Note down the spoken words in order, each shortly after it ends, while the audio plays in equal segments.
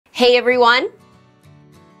Hey everyone!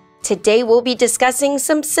 Today we'll be discussing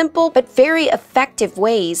some simple but very effective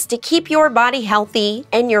ways to keep your body healthy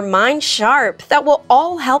and your mind sharp that will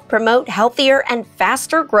all help promote healthier and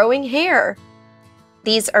faster growing hair.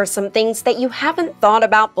 These are some things that you haven't thought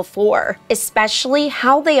about before, especially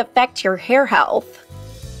how they affect your hair health.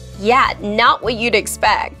 Yeah, not what you'd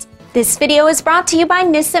expect. This video is brought to you by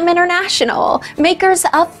Nissim International, makers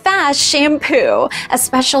of Fast Shampoo, a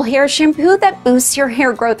special hair shampoo that boosts your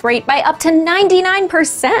hair growth rate by up to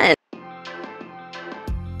 99%.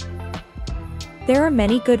 There are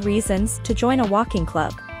many good reasons to join a walking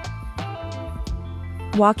club.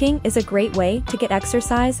 Walking is a great way to get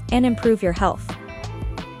exercise and improve your health.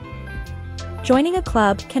 Joining a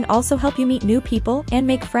club can also help you meet new people and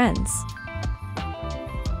make friends.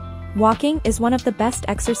 Walking is one of the best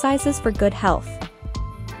exercises for good health.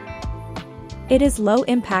 It is low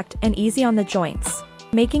impact and easy on the joints,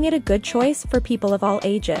 making it a good choice for people of all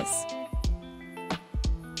ages.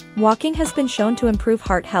 Walking has been shown to improve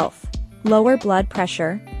heart health, lower blood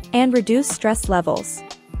pressure, and reduce stress levels.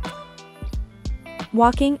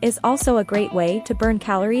 Walking is also a great way to burn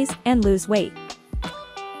calories and lose weight.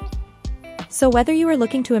 So whether you are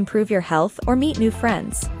looking to improve your health or meet new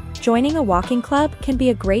friends, joining a walking club can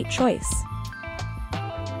be a great choice.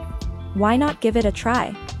 Why not give it a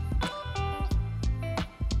try?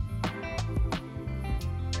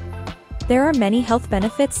 There are many health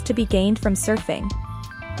benefits to be gained from surfing.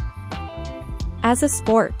 As a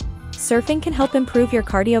sport, surfing can help improve your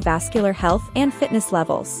cardiovascular health and fitness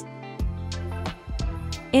levels.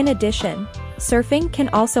 In addition, surfing can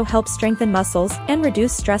also help strengthen muscles and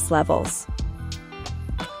reduce stress levels.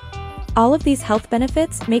 All of these health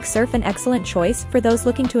benefits make surf an excellent choice for those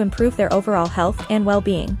looking to improve their overall health and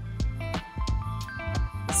well-being.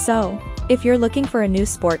 So, if you're looking for a new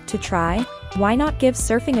sport to try, why not give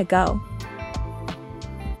surfing a go?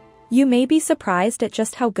 You may be surprised at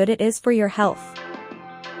just how good it is for your health.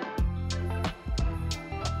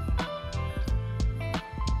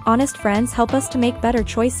 Honest friends help us to make better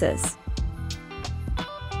choices.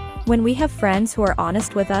 When we have friends who are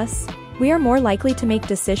honest with us, we are more likely to make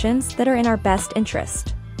decisions that are in our best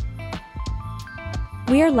interest.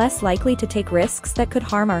 We are less likely to take risks that could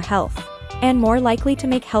harm our health, and more likely to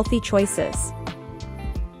make healthy choices.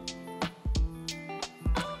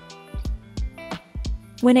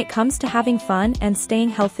 When it comes to having fun and staying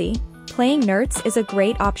healthy, playing Nerds is a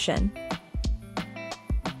great option.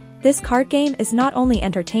 This card game is not only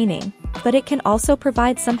entertaining, but it can also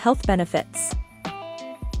provide some health benefits.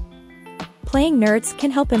 Playing Nerds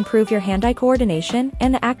can help improve your hand-eye coordination,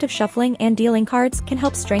 and the act of shuffling and dealing cards can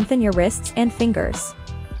help strengthen your wrists and fingers.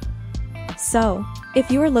 So,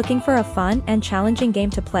 if you are looking for a fun and challenging game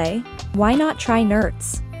to play, why not try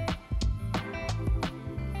Nerds?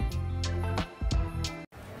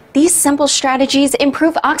 These simple strategies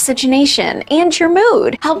improve oxygenation and your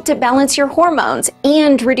mood, help to balance your hormones,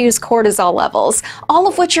 and reduce cortisol levels, all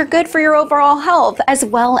of which are good for your overall health as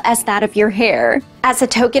well as that of your hair. As a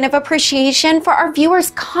token of appreciation for our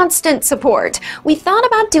viewers' constant support, we thought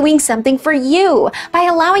about doing something for you by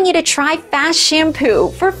allowing you to try Fast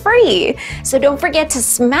Shampoo for free. So don't forget to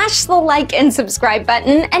smash the like and subscribe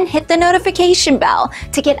button and hit the notification bell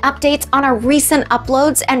to get updates on our recent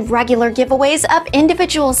uploads and regular giveaways of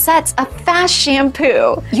individual sets of Fast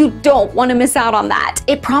Shampoo. You don't want to miss out on that.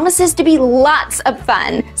 It promises to be lots of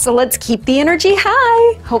fun, so let's keep the energy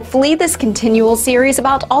high. Hopefully this continual series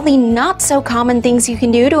about all the not so common things you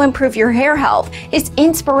can do to improve your hair health is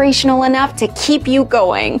inspirational enough to keep you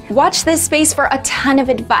going. Watch this space for a ton of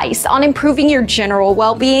advice on improving your general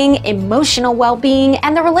well-being, emotional well-being,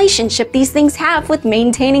 and the relationship these things have with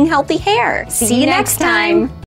maintaining healthy hair. See you next time!